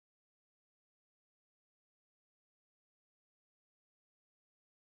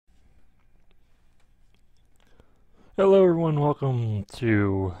Hello everyone, welcome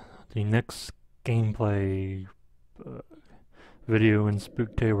to the next gameplay uh, video in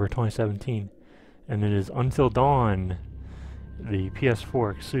Spooktober 2017, and it is Until Dawn, the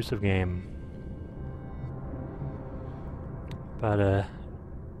PS4 exclusive game. About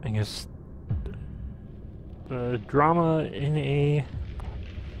I guess, drama in a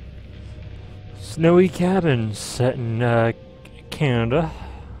snowy cabin set in Canada,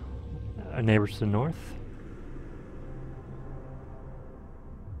 neighbors to the north.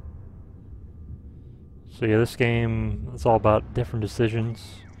 So yeah, this game is all about different decisions.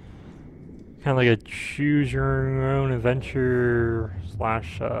 Kind of like a choose your own adventure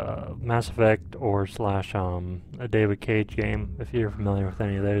slash Mass Effect or slash a David Cage game, if you're familiar with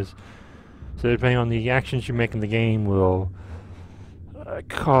any of those. So depending on the actions you make in the game will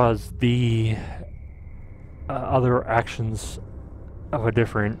cause the other actions of a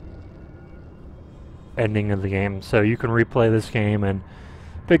different ending of the game. So you can replay this game and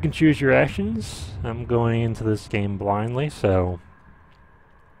pick and choose your actions. I'm going into this game blindly, so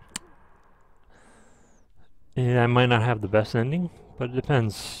yeah, I might not have the best ending, but it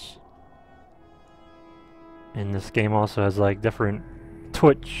depends. And this game also has like different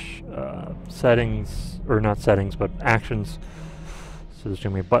Twitch settings, or not settings, but actions. So there's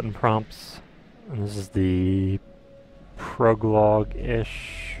gonna be button prompts, and this is the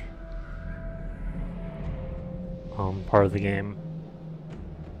prologue-ish part of the game.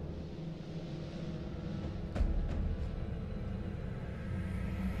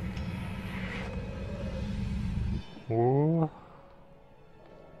 Ooh.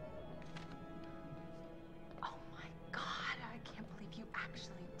 Oh my god, I can't believe you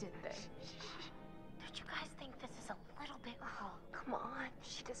actually did this. Don't you guys think this is a little bit cruel? Come on,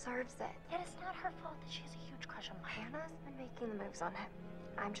 she deserves it. Yet it's not her fault that she has a huge crush on Mike. Hannah's been making the moves on him.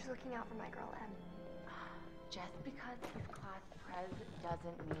 I'm just looking out for my girl, Em. Just because he's class prez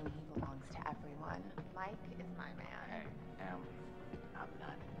doesn't mean he belongs to everyone. Mike is my man. Hey, I'm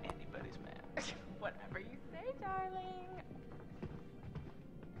not anybody's man. Whatever you say, darling.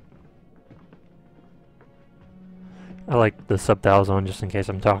 I like the subtitles on just in case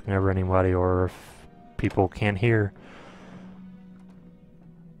I'm talking over anybody or if people can't hear.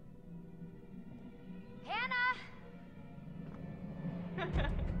 Hannah!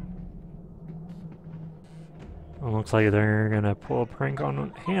 It looks like they're gonna pull a prank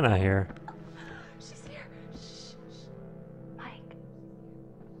on Hannah here. She's here. Shh, shh. Mike.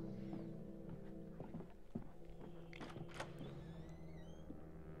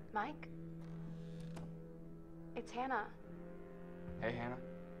 Mike? It's Hannah. Hey, Hannah.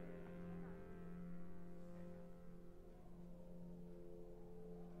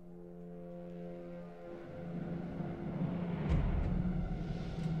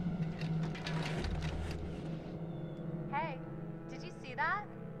 Hey, did you see that?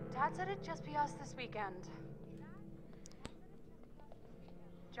 Dad said it'd just be us this weekend.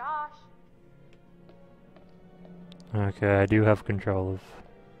 Josh. Okay, I do have control of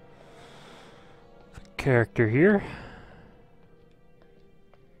the character here.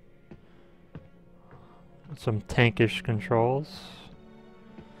 Some tankish controls.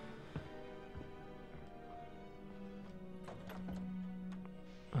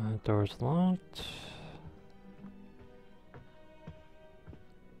 Door's locked.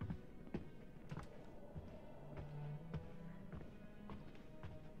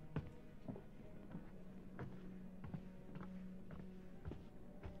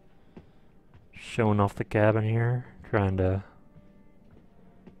 Showing off the cabin here, trying to.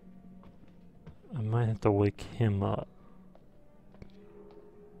 I might have to wake him up.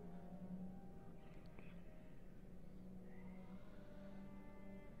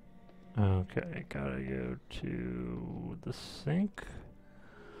 Okay, gotta go to the sink.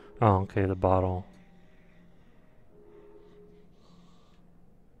 Oh, okay, the bottle.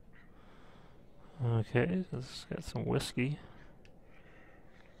 Okay, let's get some whiskey.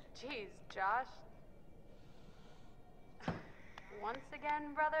 Jeez, Josh. Once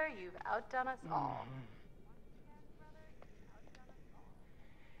again, brother, you've outdone us all.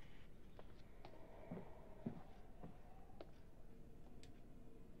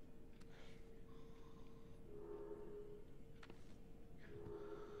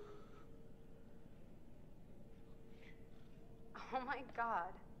 Oh my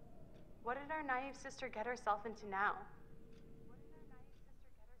god. What did our naive sister get herself into now?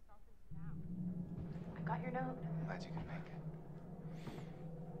 I got your note. Glad you could make it.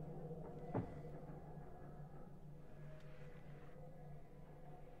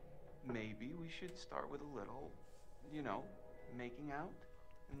 Maybe we should start with a little, making out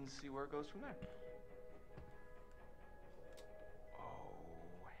and see where it goes from there.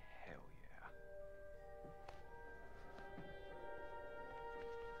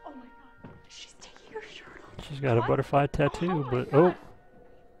 Oh my god. She's taking her shirt off. She's got a What? butterfly tattoo, Oh my but God.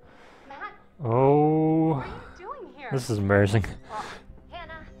 Matt, oh, what are you doing here? this is embarrassing.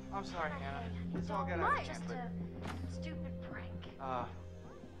 Hannah. I'm sorry, Hannah. This all got It's out of just hand, a stupid prank. but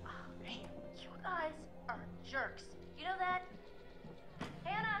You guys are jerks. You know that?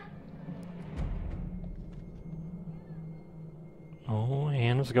 Hannah. Oh,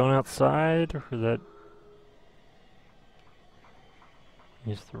 Hannah's going outside for that.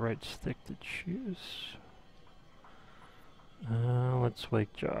 Use the right stick to choose. Let's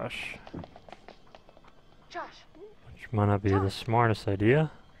wake Josh. Josh, Which might not be the smartest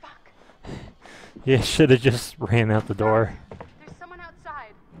idea. fuck. Yeah, should have just ran out the door. There's someone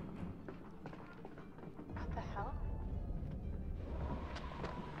outside. What the hell?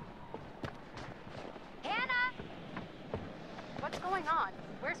 Hannah. What's going on?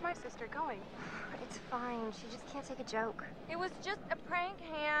 Where's my sister going? It's fine. She just can't take a joke. It was just a prank,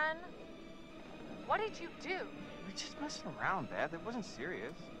 Han. What did you do? we're just messing around, Beth. It wasn't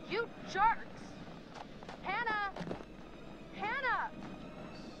serious. You jerks! Hannah! Hannah!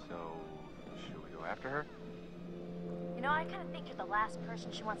 So, should we go after her? You know, I kind of think you're the last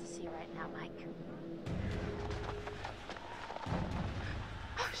person she wants to see right now, Mike.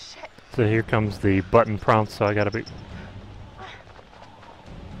 Oh shit! So here comes the button prompt, so I gotta be...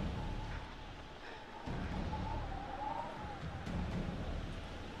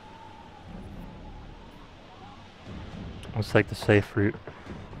 Let's take the safe route.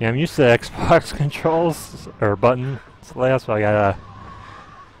 Yeah, I'm used to Xbox controls, or buttons layout, so I gotta...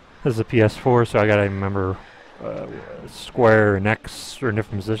 This is a PS4, so I gotta remember square and X are in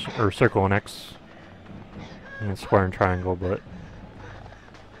different position, or circle and X. And then square and triangle, but...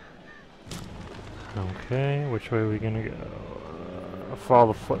 Okay, which way are we gonna go?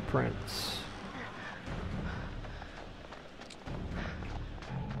 Follow the footprints.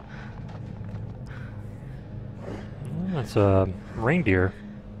 That's a reindeer.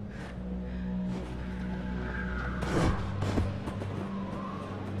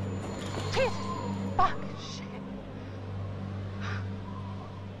 Jesus! Fuck! Shit!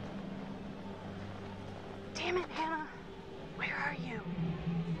 Damn it, Hannah! Where are you?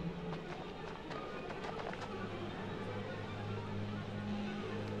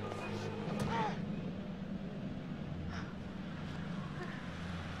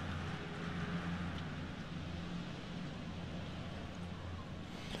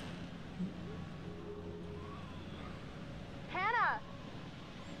 Hannah!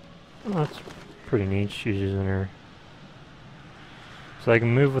 Oh, that's pretty neat. She's using her. So I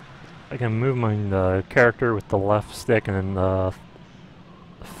can move with, I can move my character with the left stick and then the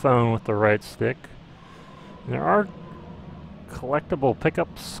phone with the right stick. And there are collectible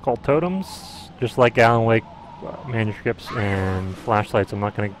pickups called totems, just like Alan Wake manuscripts and flashlights. I'm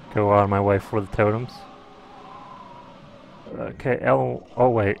not going to go out of my way for the totems. Okay, L. Oh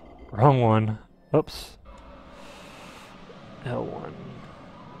wait, wrong one. Oops. L1.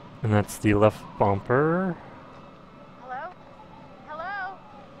 And that's the left bumper. Hello? Hello?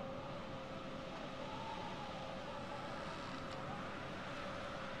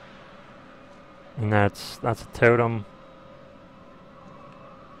 And that's a totem.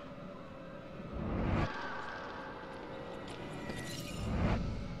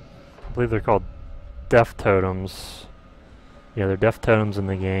 I believe they're called death totems. Yeah, they're death totems in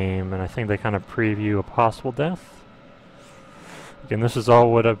the game, and I think they kind of preview a possible death. Again, this is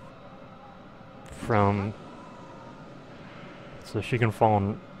all what a from. So she can fall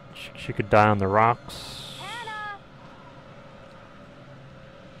on. She could die on the rocks. Hannah!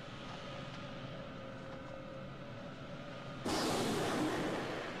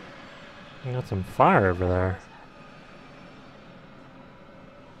 We got some fire over there.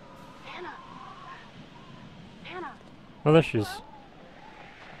 Hannah! Hannah! Oh, there she is.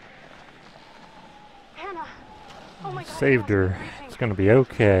 Hannah! Oh my god. Saved Hannah, her. I'm freezing. It's gonna be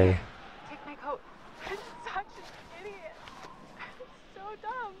okay. Take my coat. I'm such an idiot. I'm so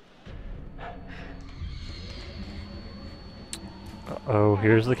dumb. Uh-oh,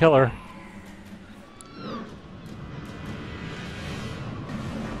 here's the killer.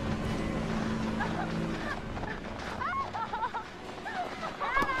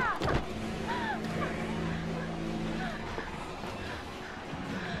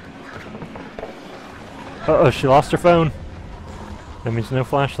 Uh-oh, she lost her phone. That means no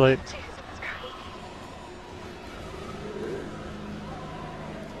flashlight.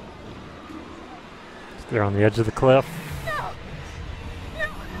 They're on the edge of the cliff. No! No!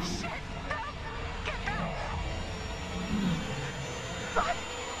 Shit! No! Get back! Fuck!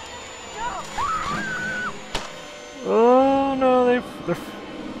 No! Oh no, they're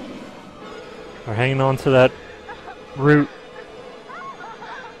We're hanging on to that root.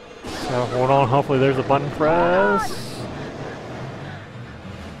 So hold on, hopefully there's a button press.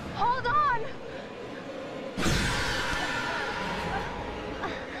 Hold on!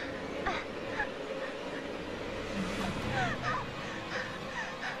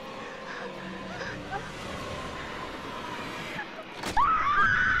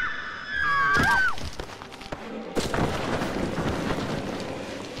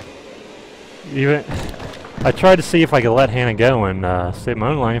 Even I tried to see if I could let Hannah go and save my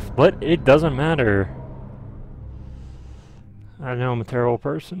own life, but it doesn't matter. I know I'm a terrible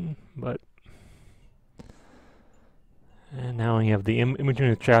person, but... And now we have the in between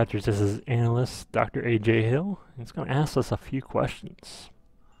the chapters. This is analyst Dr. A.J. Hill. He's going to ask us a few questions.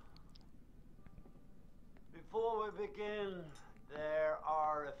 Before we begin, there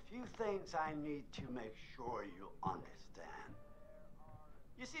are a few things I need to make sure you understand.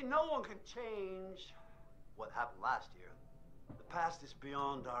 You see, no one can change what happened last year. The past is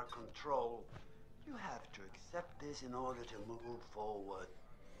beyond our control. You have to accept this in order to move forward.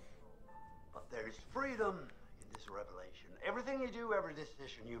 But there is freedom in this revelation. Everything you do, every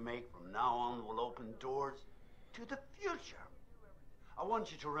decision you make from now on will open doors to the future. I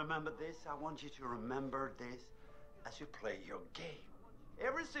want you to remember this. I want you to remember this as you play your game.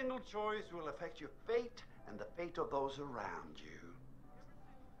 Every single choice will affect your fate and the fate of those around you.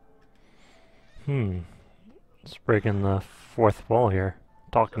 It's breaking the fourth wall here.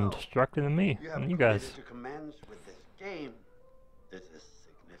 Talking destructive to me You have and you guys. to commence with this game. This is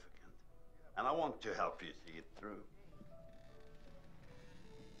significant, and I want to help you see it through.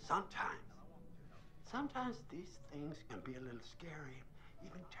 Sometimes these things can be a little scary,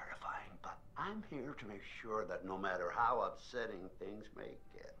 even terrifying, but I'm here to make sure that no matter how upsetting things may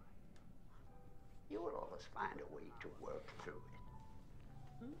get, you will always find a way to work through it.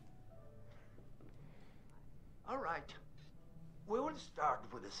 All right. We will start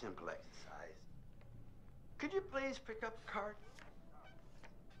with a simple exercise. Could you please pick up a card?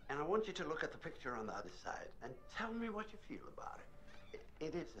 And I want you to look at the picture on the other side and tell me what you feel about it.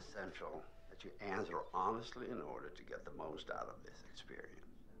 It is essential that you answer honestly in order to get the most out of this experience.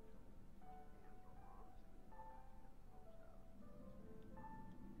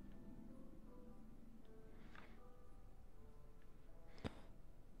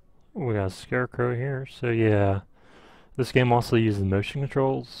 We got a scarecrow here, so yeah. This game also uses motion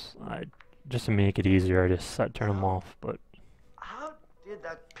controls. Just to make it easier, I just turn them off, but... How did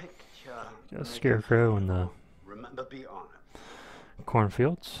that picture... Got a scarecrow in the Remember, be honest.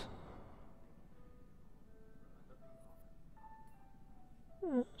 cornfields.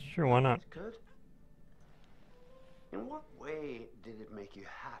 Sure, why not? Good. In what way did it make you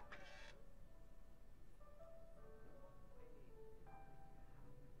happy?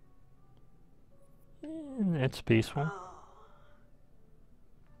 It's peaceful.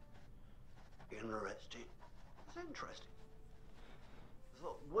 Interesting. It's interesting.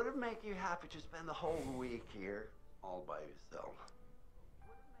 So, would it make you happy to spend the whole week here all by yourself?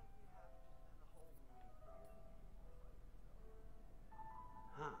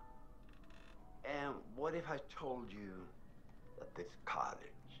 Huh. And what if I told you that this cottage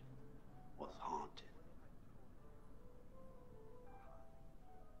was haunted?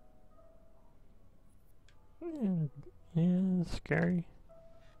 Yeah, it's scary.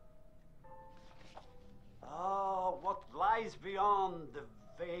 Oh, what lies beyond the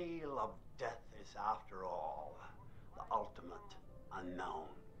veil of death is, after all, the ultimate unknown.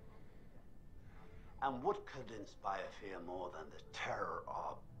 And what could inspire fear more than the terror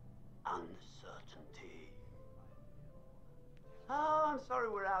of uncertainty? Oh, I'm sorry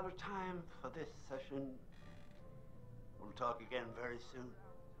we're out of time for this session. We'll talk again very soon.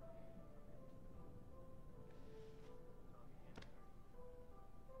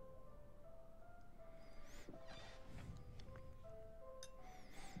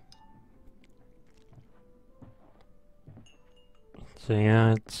 So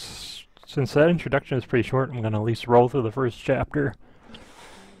yeah, since that introduction is pretty short, I'm gonna at least roll through the first chapter.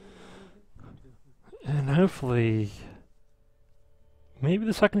 And hopefully maybe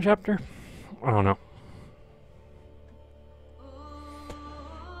the second chapter? I don't know.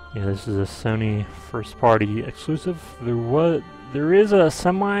 Yeah, this is a Sony first party exclusive. There is a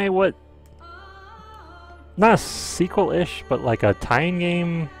not a sequel-ish, but like a tie-in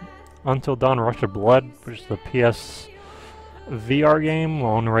game, Until Dawn Rush of Blood, which is the PS VR game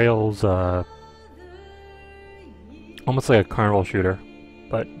on rails, almost like a carnival shooter,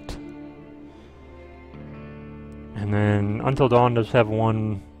 but... And then Until Dawn does have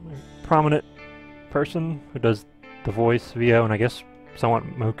one prominent person who does the voice, VO, and I guess somewhat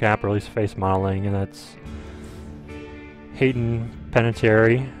mocap, or at least face modeling, and that's Hayden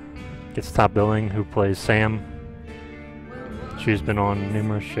Panettiere gets top billing, who plays Sam. She's been on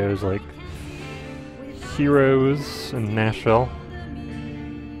numerous shows like Heroes in Nashville.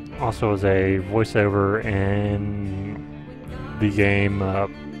 Also as a voiceover in the game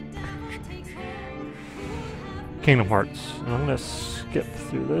Kingdom Hearts. And I'm gonna skip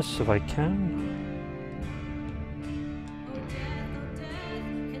through this if I can.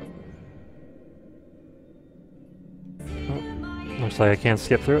 Oh, looks like I can't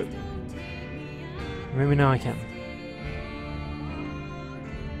skip through it. Maybe now I can.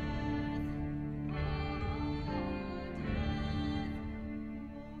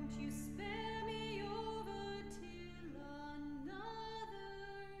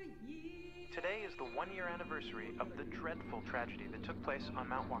 Today is the one-year anniversary of the dreadful tragedy that took place on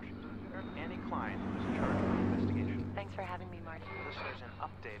Mount Washington. Annie Klein was in charge of the investigation. Thanks for having me, Marty. Listeners, an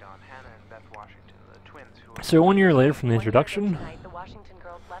update on Hannah and Beth Washington, the twins who... So 1 year later from the introduction, The Washington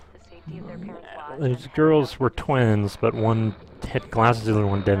girls left the safety of their parents' lodge these and girls were twins, but one had glasses, the other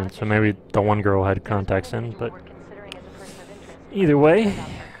one didn't. So maybe the one girl had contacts in, but were considering as a person of interest. either way,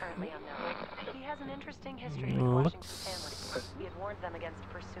 Currently unknown. He has an interesting history with Washington's family. He had warned them against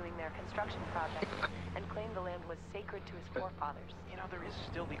pursuing their construction project and claimed the land was sacred to his forefathers. You know, there is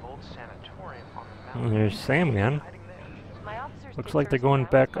still the old sanatorium on the and mountain. there's Sam again. Hiding there. My officers Looks did like they're search going the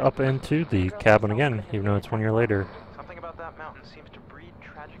back house, up into the cabin again, even though it's 1 year later. Something about that mountain seems to breed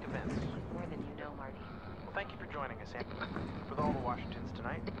tragic events. More than you know, Marty. Well, thank you for joining us, Annie. With all the Washingtons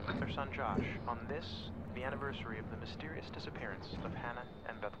tonight, their son Josh, on this, the anniversary of the mysterious disappearance of Hannah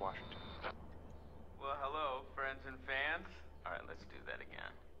and Beth Washington. Well, hello, friends and fans. All right, let's do that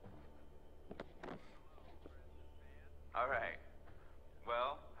again. All right.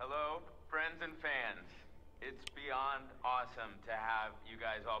 Well, hello, friends and fans. It's beyond awesome to have you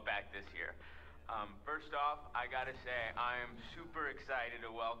guys all back this year. First off, I gotta say, I am super excited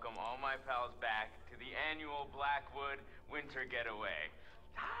to welcome all my pals back to the annual Blackwood Winter Getaway.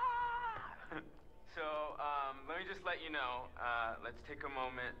 Ah! So, let me just let you know, let's take a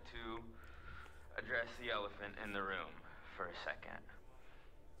moment to address the elephant in the room for a second.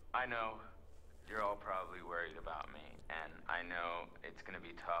 I know you're all probably worried about me, and I know it's gonna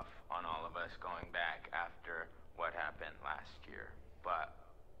be tough on all of us going back after what happened last year, but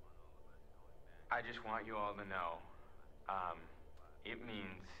I just want you all to know, it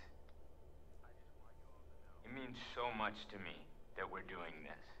means so much to me that we're doing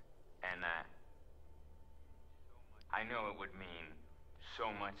this, and that I know it would mean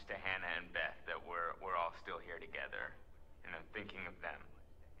so much to Hannah and Beth that we're all still here together, and I'm thinking of them.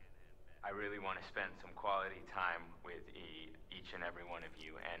 I really want to spend some quality time with each and every one of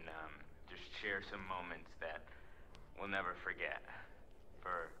you, and just share some moments that we'll never forget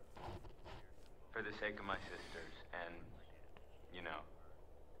for the sake of my sisters, and, you know.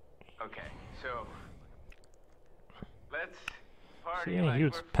 Okay, so let's party. So yeah, like he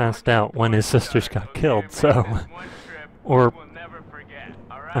was we're passed 14 out when his sisters got okay? killed, Make so... this one trip Or, we'll never forget,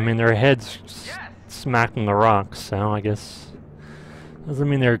 all right? I mean, their heads Yes! smacked on the rocks, so I guess... Doesn't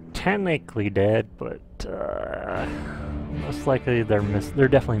mean they're technically dead, but, most likely they're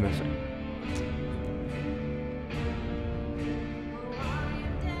definitely missing.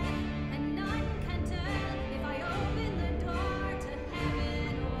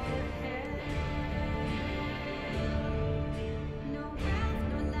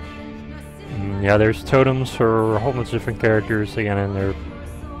 Yeah, there's totems for a whole bunch of different characters again, and they're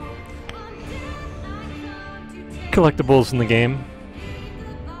collectibles in the game.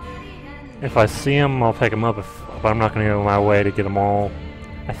 If I see them, I'll pick them up, but I'm not going to go my way to get them all.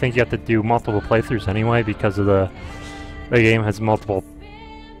 I think you have to do multiple playthroughs anyway because of the game has multiple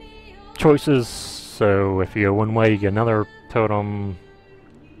choices. So if you go one way, you get another totem.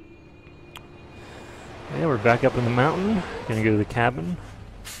 Yeah, we're back up in the mountain. Gonna go to the cabin.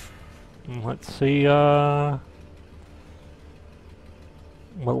 Let's see what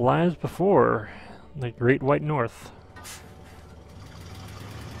lies before the Great White North.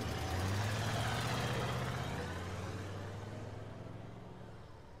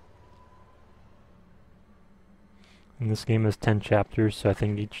 And this game has 10 chapters, so I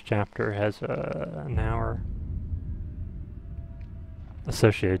think each chapter has an hour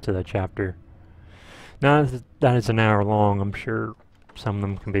associated to that chapter. Now that it's an hour long, I'm sure some of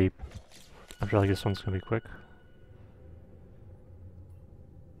them can be... I feel like this one's gonna be quick.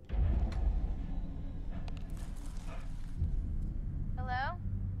 Hello?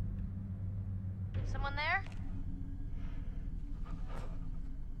 Someone there?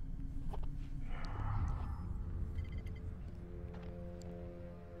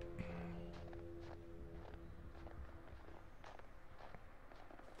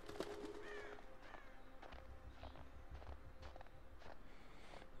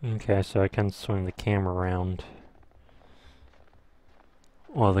 Okay, so I can swing the camera around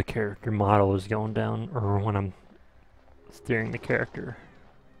while the character model is going down, or when I'm steering the character.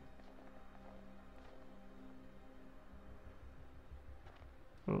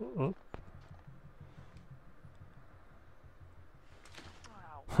 Oh, oh.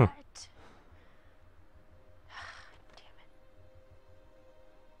 Oh, what? Damn it.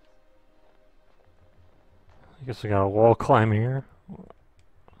 I guess I got a wall climb here.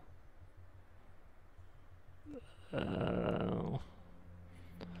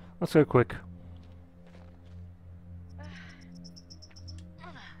 Let's go quick.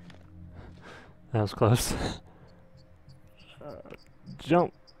 That was close.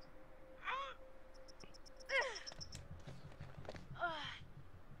 Jump.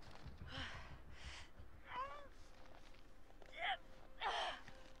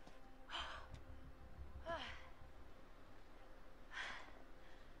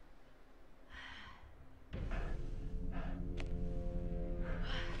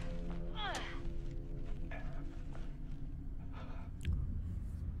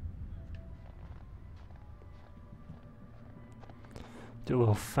 Do a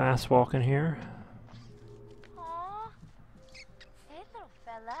little fast walking here. Aw. Hey, little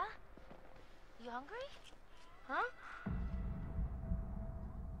fella. You hungry? Huh?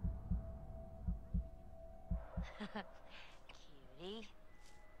 Cutie.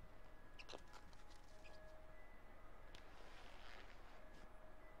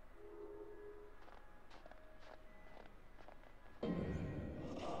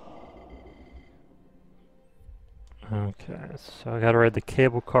 Okay, so I gotta ride the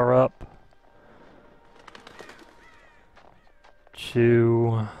cable car up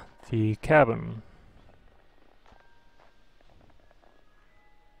to the cabin.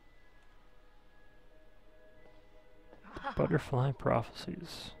 Butterfly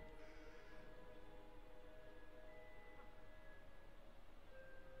prophecies.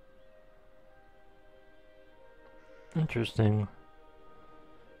 Interesting.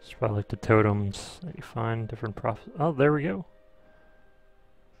 It's probably like the totems that you find, different prophecies. Oh, there we go.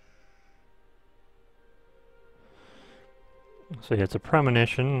 So yeah, it's a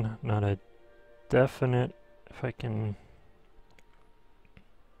premonition, not a definite, if I can...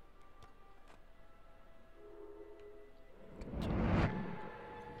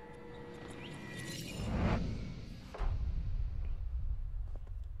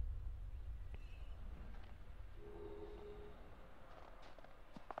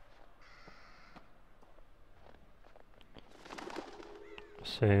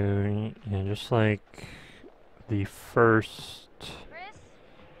 So, yeah, just like the first... Chris?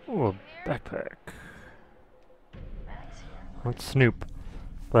 Ooh, a Here? backpack. Bag's here. Let's snoop.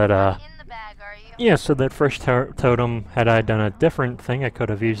 But, Not in the bag, are you? yeah, so that first totem, had I done a different thing, I could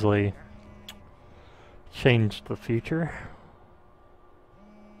have easily changed the future.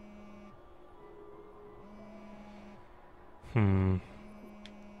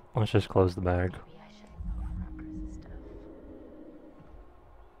 Let's just close the bag. Maybe I shouldn't open up Chris's stuff.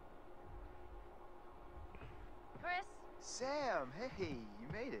 Chris? Sam, hey, you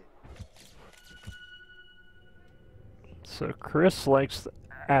made it. So Chris likes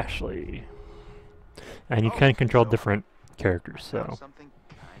Ashley. And you Oh, can control so different characters, I found so... something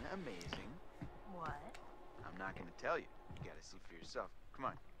kind of amazing. What? I'm not gonna tell you. You gotta see for yourself. Come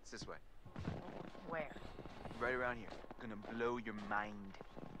on, it's this way. Where? Right around here. Gonna blow your mind.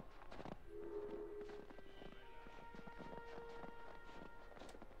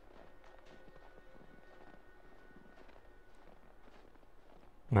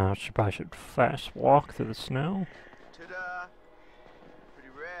 Now she probably should fast walk through the snow. Ta-da! Pretty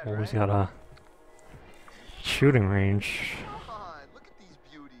rad, Always right? got a shooting range. Come on, look at these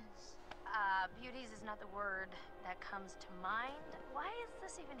beauties. Beauties is not the word that comes to mind. Why is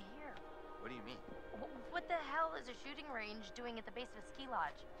this even here? What do you mean? What the hell is a shooting range doing at the base of a ski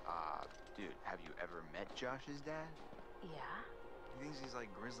lodge? Dude, have you ever met Josh's dad? Yeah? He thinks he's like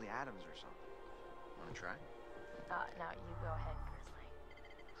Grizzly Adams or something. Wanna try? No, you go ahead, Grizzly.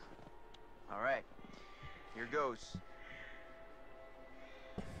 All right, here goes.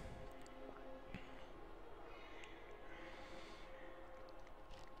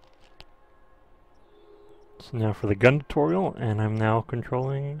 So now for the gun tutorial, and I'm now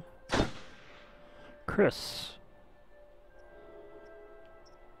controlling Chris.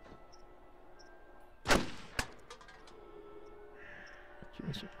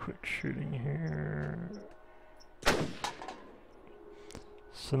 Just a quick shooting here.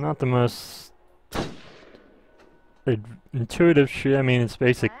 So not the most intuitive shoot. I mean, it's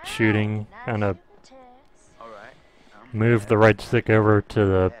basic shooting, kind of. All right, I'm move the right stick over to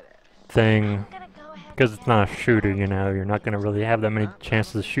the thing, I'm gonna go ahead because and it's not a get it. shooter, you know, you're not going to really have that many Huh?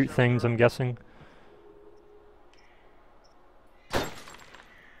 chances to shoot things, I'm guessing.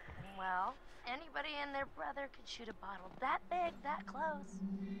 Well, anybody and their brother could shoot a bottle that big, that close.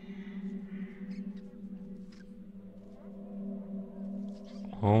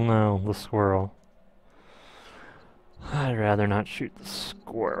 Oh no, the squirrel. I'd rather not shoot the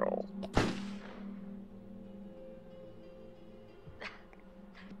squirrel.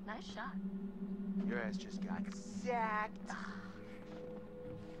 Nice shot. Your ass just got sacked.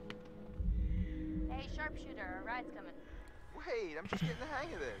 Hey, sharpshooter, a ride's coming. Wait, I'm just getting the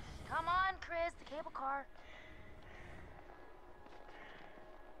hang of this. Come on, Chris, the cable car.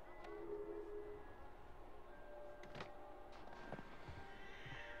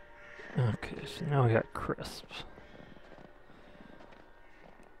 Okay, so now we got crisps.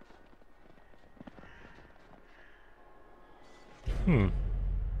 Oh man,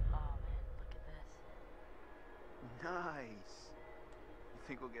 look at this. Nice. You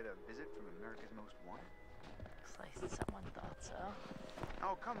think we'll get a visit from America's Most Wanted? Looks like someone thought so.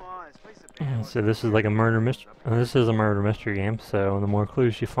 Oh, come on. This place is bad. So this is like a murder mystery. This is a murder mystery game. So the more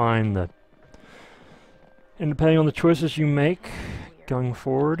clues you find, and depending on the choices you make going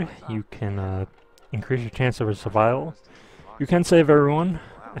forward, you can increase your chance of survival. You can save everyone,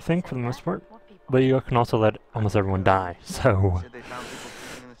 I think, for the most part, What people? but you can also let almost everyone die. So Said they found people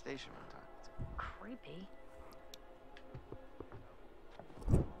sleeping in the station one time. Creepy.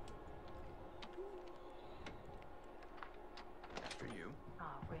 After you. Oh,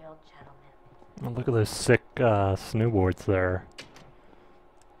 real gentleman. oh, look at those sick snowboards there.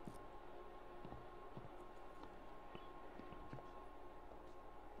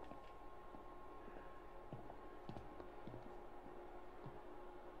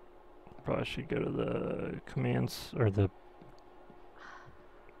 Probably should go to the commands or the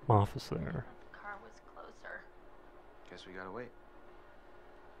office there. Car was closer. Guess we gotta wait.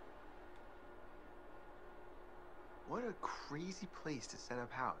 What a crazy place to set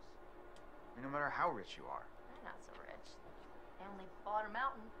up house. I mean, no matter how rich you are. They're not so rich. They only bought a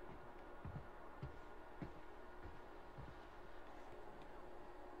mountain.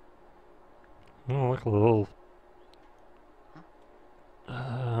 Oh, look, a little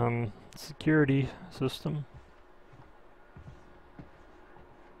security system.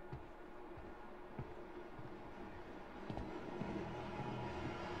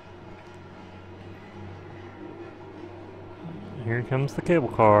 Here comes the cable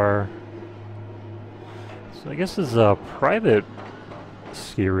car. So I guess this is a private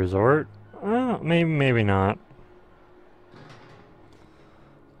ski resort. Maybe not.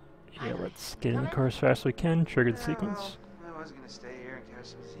 Yeah, let's get in the car as fast as we can, trigger the Yeah, sequence. well, I was gonna stay here and catch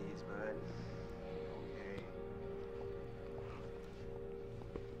some seeds, but okay.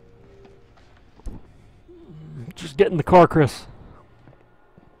 Just get in the car, Chris.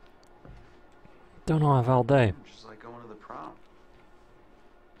 Don't know, I have all day. Just like going to the prom.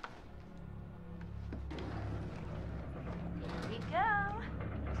 Here we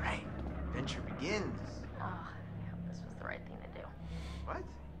go. Right. Adventure begins. Oh, I hope this was the right thing to do. What?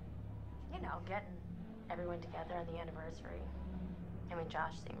 You know, getting everyone together on the anniversary. I mean,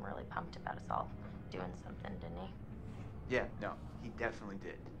 Josh seemed really pumped about us all doing something, didn't he? Yeah, no, he definitely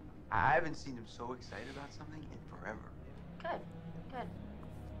did. I haven't seen him so excited about something in forever. Good, good.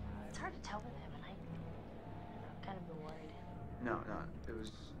 It's hard to tell with him, and I've kind of been worried. No, it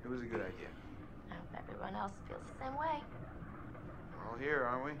was a good idea. I hope everyone else feels the same way. We're all here,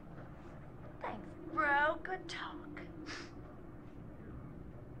 aren't we? Thanks, bro. Good talk.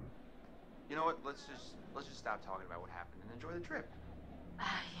 You know what? Let's just stop talking about what happened and enjoy the trip. You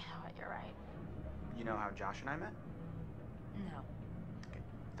know what? You're right. You know how Josh and I met? No. Okay,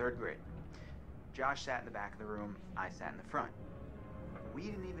 3rd grade. Josh sat in the back of the room, I sat in the front. We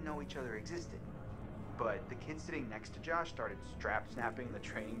didn't even know each other existed. But the kid sitting next to Josh started strap snapping the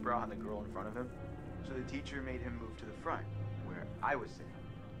training bra on the girl in front of him. So the teacher made him move to the front, where I was sitting.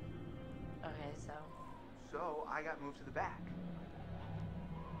 Okay, so. So I got moved to the back.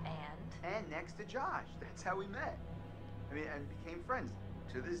 And next to Josh. That's how we met. I mean, and became friends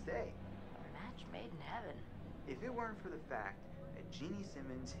to this day. Match made in heaven. If it weren't for the fact that Jeannie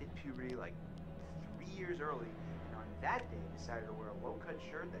Simmons hit puberty like 3 years early, and on that day decided to wear a low-cut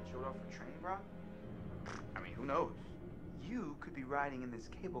shirt that showed off her training bra, I mean, who knows? You could be riding in this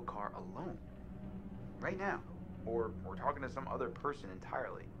cable car alone. Right now. Or talking to some other person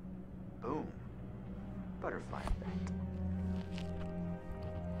entirely. Boom. Butterfly effect.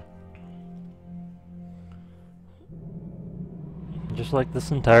 Just like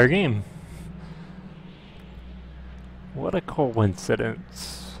this entire game. What a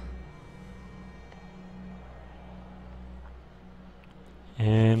coincidence.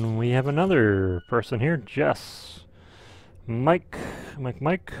 And we have another person here, Jess. Mike's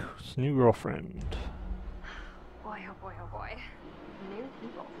new girlfriend. Boy, oh boy, oh boy. New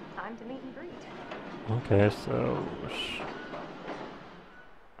people. Time to meet and greet. Okay, so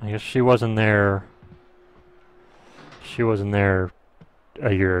I guess she wasn't there. She wasn't there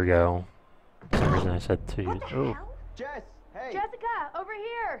a year ago. For some reason I said 2 years. Oh. Jess, hey. Jessica, over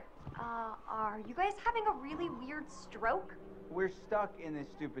here! Are you guys having a really weird stroke? We're stuck in this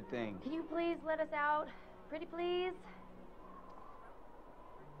stupid thing. Can you please let us out? Pretty please?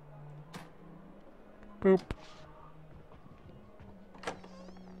 Boop.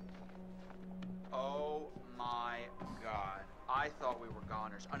 Oh my god. I thought we were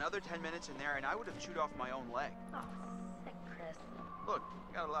goners. Another 10 minutes in there and I would have chewed off my own leg. Oh, sick, Chris. Look,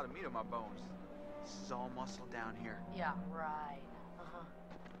 got a lot of meat on my bones. This is all muscle down here. Yeah, right.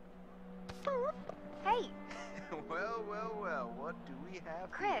 Hey! Well, what do we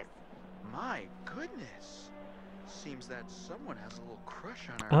have Chris! here? My goodness. Seems that someone has a little crush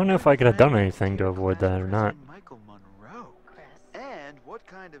on our I don't know if I could have done anything to avoid that or not. Michael Monroe. Chris. And what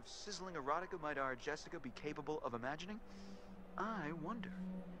kind of sizzling erotica might our Jessica be capable of imagining? I wonder.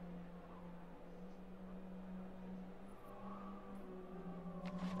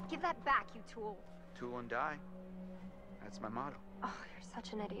 Give that back, you tool. Tool and die. That's my motto. Oh, you're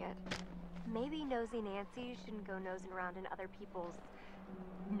such an idiot. Maybe Nosy Nancy shouldn't go nosing around in other people's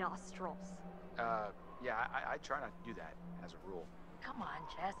nostrils. Yeah, I try not to do that, as a rule. Come on,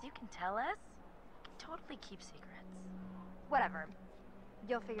 Jess, you can tell us. You can totally keep secrets. Whatever.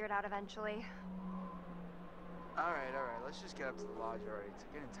 You'll figure it out eventually. Alright, let's just get up to the lodge already.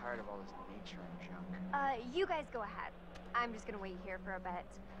 I'm getting tired of all this nature and junk. You guys go ahead. I'm just gonna wait here for a bit.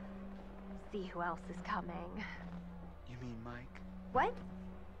 See who else is coming. You mean Mike? What?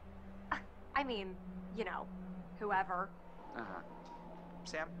 I mean, you know, whoever. Uh-huh.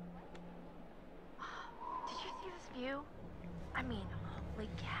 Sam? Did you see this view? I mean, holy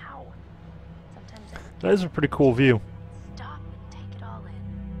cow. Sometimes I That is a pretty cool view. stop and take it all in.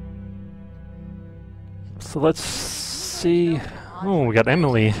 So let's see. Oh, we got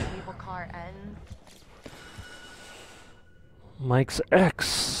Emily, Cable car ends. Mike's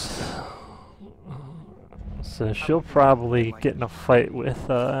ex. So she'll probably get in a fight with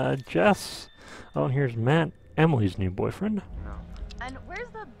Jess. Oh, and here's Matt, Emily's new boyfriend. No. And where's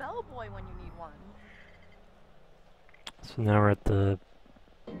the bellboy when you need one? So now we're at the...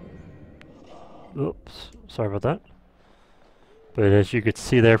 Oops, sorry about that. But as you could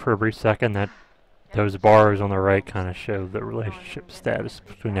see there for a brief second, that those bars on the right kind of show the relationship status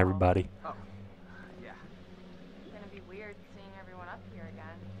between everybody. Oh. Yeah. It's gonna be weird seeing everyone up here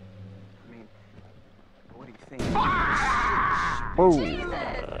again. I mean, what do you think? Whoa!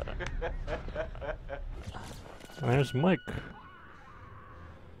 There's Mike.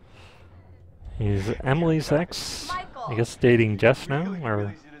 He's Emily's ex. I guess dating Jess now,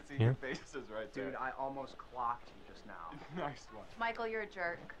 or yeah. Dude, I almost clocked you just now. Nice one. Michael, you're a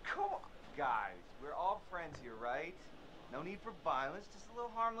jerk. Come on, guys. We're all friends here, right? No need for violence, just a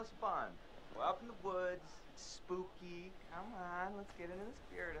little harmless fun. We're up in the woods, it's spooky. Come on, let's get into the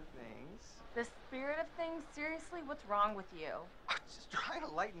spirit of things. The spirit of things? Seriously, what's wrong with you? I'm just trying to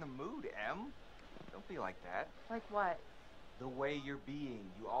lighten the mood, Em. Don't be like that. Like what? The way you're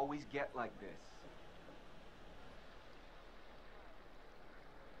being, you always get like this.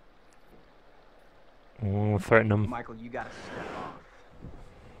 We'll threaten him. Michael, you gotta step off.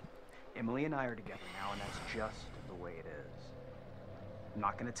 Emily and I are together now, and that's just the way it is. I'm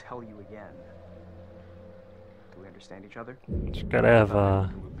not gonna tell you again. Do we understand each other? Just gotta have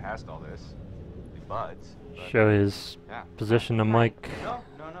Move past all this. Be buds. but- show his Yeah. position to Mike. No,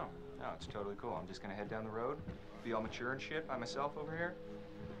 it's totally cool. I'm just gonna head down the road, be all mature and shit by myself over here.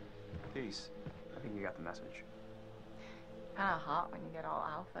 Peace. I think you got the message. Kinda hot when you get all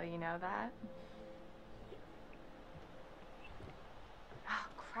alpha, you know that? Oh,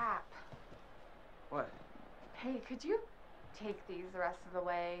 crap. What? Hey, could you take these the rest of the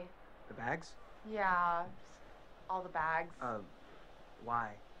way? The bags? Yeah, just all the bags.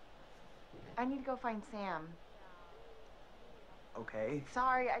 Why? I need to go find Sam. Okay.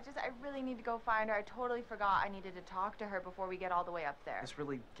 Sorry, I really need to go find her. I totally forgot I needed to talk to her before we get all the way up there. This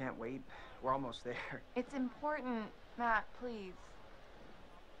really can't wait. We're almost there. It's important, Matt, please.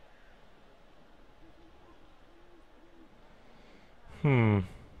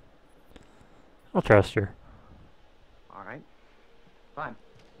 I'll trust her. All right. Fine.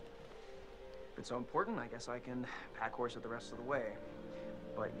 If it's so important, I guess I can pack horse it the rest of the way.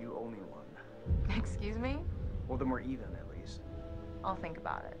 But you owe me one. Excuse me? Well, then we're even at least. I'll think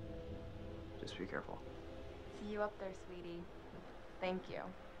about it. Just be careful. See you up there, sweetie. Thank you.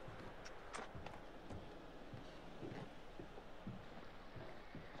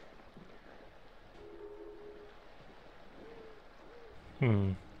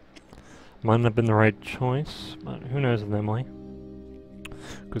 Might not have been the right choice, but who knows with Emily.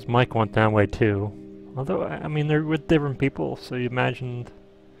 Because Mike went that way too. Although, I mean, they're with different people, so you imagined...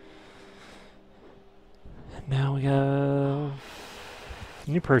 And now we have... A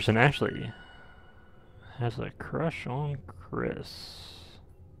new person, Ashley. Has a crush on Chris.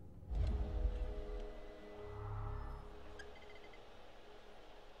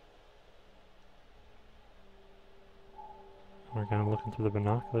 We're kind of looking through the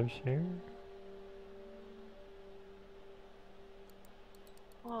binoculars here.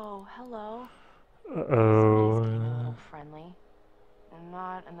 Whoa, hello. Uh-oh. Being a little friendly. And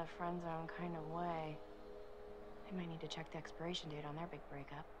not in the friend zone kind of way. They might need to check the expiration date on their big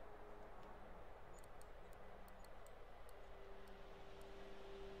breakup.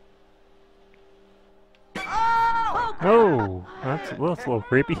 Oh! That's a little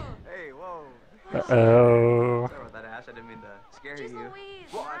creepy. Hey, whoa. Uh-oh. Sorry about that, Ash. I didn't mean to scare Jeez you.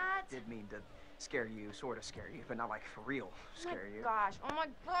 Louise, Well, I Matt. did mean to scare you, sort of scare you, but not like for real scare you. Gosh, oh my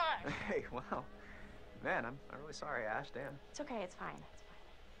gosh. Hey, wow. Man, I'm really sorry, Ash. Damn. It's okay, it's fine. It's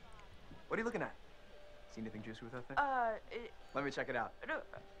What are you looking at? See anything juicy with that thing? fine. Let me check it out.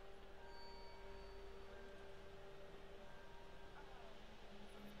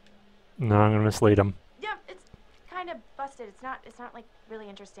 No, I'm gonna mislead him. Yeah, it's kind of busted. It's not like really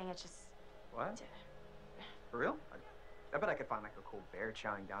interesting. It's just What? For real? I bet I could find like a cool bear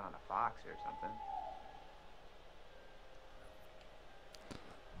chowing down on a fox or something.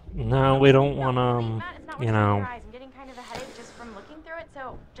 No, we don't no, want really, Matt, it's not what's you in know. your eyes. I'm getting kind of a headache just from looking through it.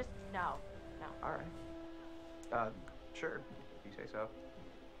 So just no. All right. Sure. If you say so.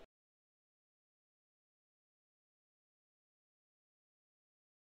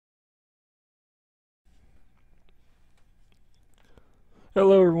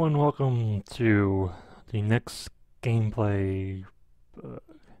 Hello everyone, welcome to the next gameplay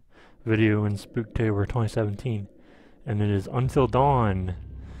video in Spooktober 2017. And it is Until Dawn,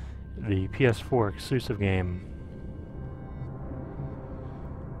 the PS4 exclusive game.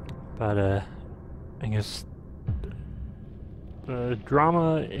 But I guess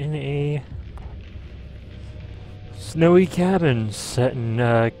drama in a snowy cabin set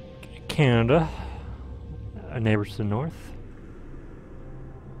in Canada, neighbors to the north.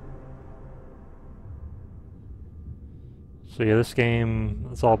 So yeah, this game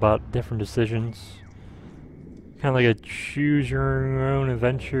is all about different decisions. Kind of like a choose your own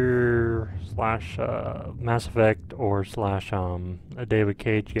adventure slash Mass Effect or slash a David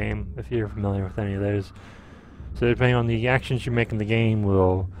Cage game, if you're familiar with any of those. So depending on the actions you make in the game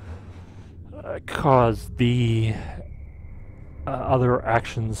will cause the other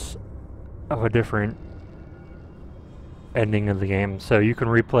actions of a different ending of the game. So you can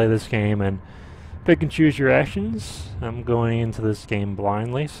replay this game and pick and choose your actions. I'm going into this game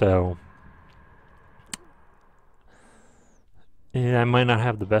blindly, so yeah, I might not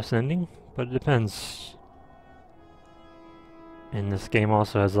have the best ending, but it depends. And this game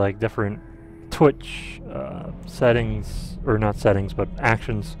also has like different Twitch settings, or not settings, but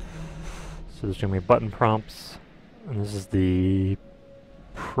actions. So there's gonna be button prompts, and this is the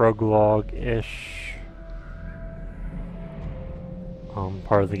prologue-ish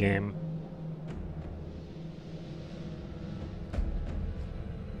part of the game.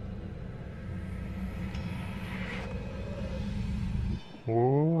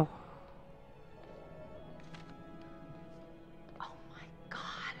 Ooh. Oh my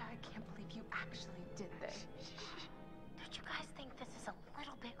god, I can't believe you actually did this. Don't you guys think this is a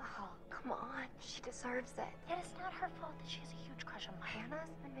little bit cruel? Come on, she deserves it. Yet it's not her fault that she has a huge crush on Mike.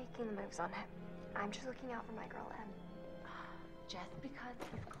 Hannah's been making the moves on him. I'm just looking out for my girl, Em. Just because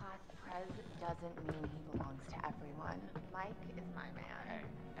he's class prez doesn't mean he belongs to everyone. Mike is my man.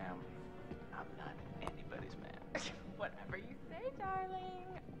 Hey, I'm not anybody's man. Whatever you say,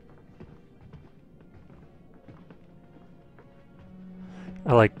 darling.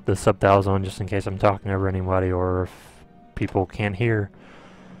 I like the subtitles on just in case I'm talking over anybody or if people can't hear.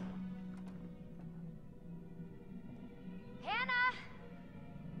 Hannah!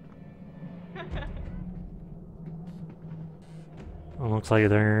 It looks like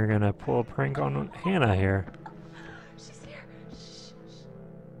they're gonna pull a prank on Hannah here. She's here. Shh, shh.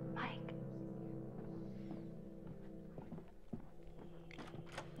 Mike.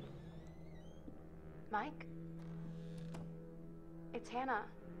 Mike? It's Hannah.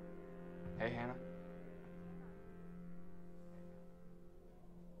 Hey, Hannah.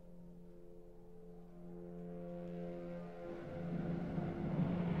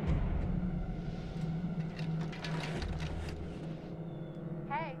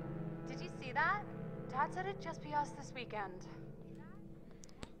 Dad said it'd just be us this weekend.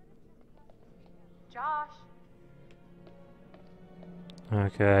 Josh.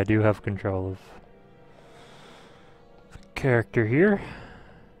 Okay, I do have control of the character here.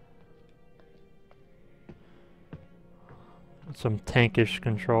 Some tankish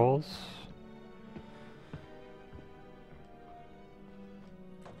controls.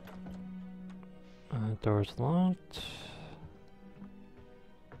 Door's locked.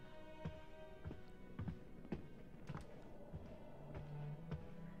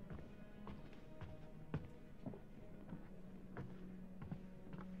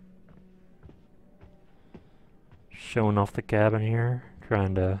 Showing off the cabin here,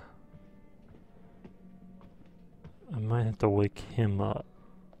 trying to... I might have to wake him up.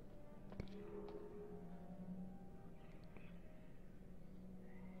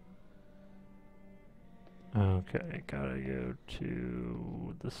 Okay, gotta go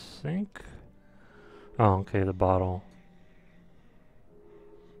to the sink. Oh, okay, the bottle.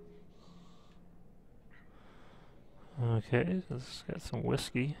 Okay, this has got some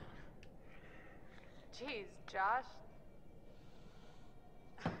whiskey. Jeez, Josh.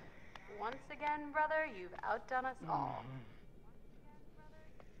 Once again, brother, you've outdone us all.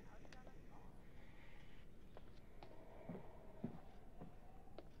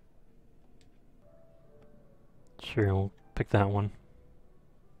 Sure, we'll pick that one.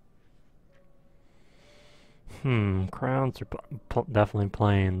 Crowns are definitely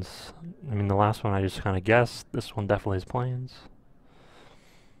planes. I mean, the last one I just kind of guessed. This one definitely is planes.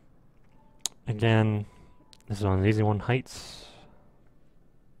 Again, this is an easy one. Heights.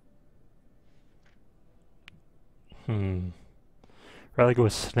 Rather go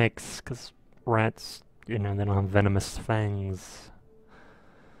with snakes, because rats, you know, they don't have venomous fangs.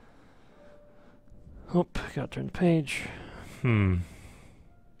 Oh, gotta turn the page. Yeah,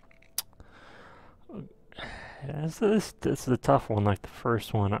 this is a tough one, like the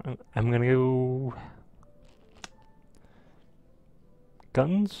first one. I'm gonna go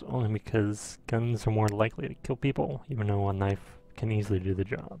guns, only because guns are more likely to kill people, even though a knife can easily do the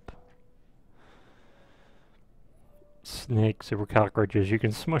job. Snakes over cockroaches. You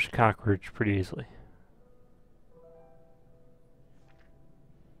can smush a cockroach pretty easily.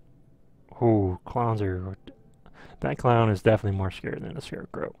 Ooh, clowns are... That clown is definitely more scary than a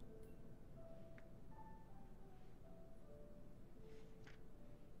scarecrow.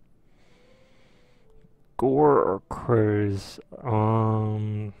 Gore or crows?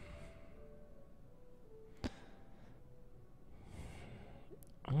 I'm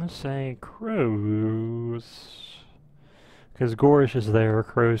gonna say crows. Because gore is just there,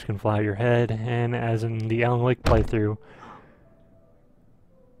 crows can fly at your head, and as in the Alan Wake playthrough,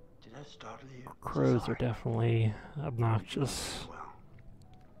 crows are definitely obnoxious. Well,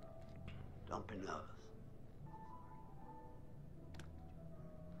 don't be nervous.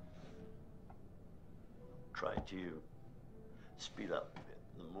 Try to speed up a bit.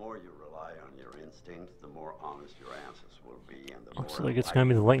 The more you rely on your instincts, the more honest your answers will be, and the Looks more like it's gonna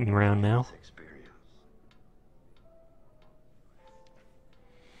be the lightning round now. experience.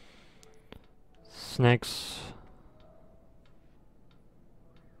 Snakes.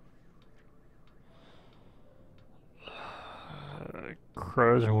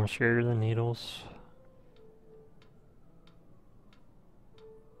 Crows are more scary than needles.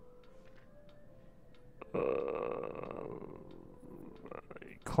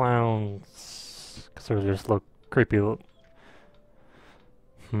 Clowns, because they just look creepy.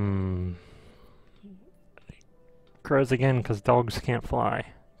 Crows again, because dogs can't fly.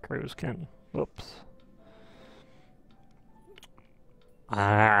 Crows can. Whoops.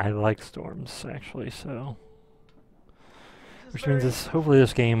 I like storms, actually, so... Which means this, hopefully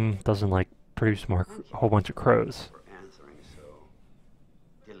this game doesn't, like, produce more a whole bunch of crows. For answering so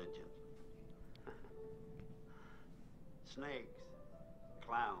diligent. Snakes,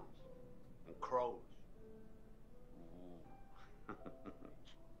 clowns, and crows. Ooh.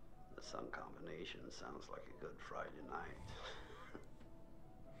 The sun combination sounds like a good Friday night.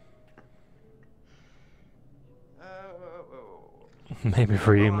 Maybe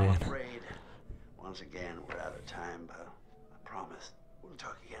for you, I'm man. afraid, once again, we're out of time, but I promise we'll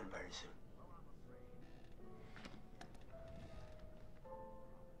talk again very soon.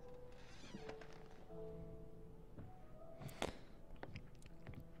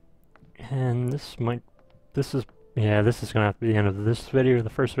 And this is gonna have to be the end of this video, the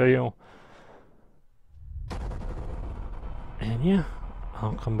first video. And yeah,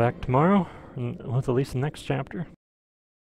 I'll come back tomorrow with at least the next chapter.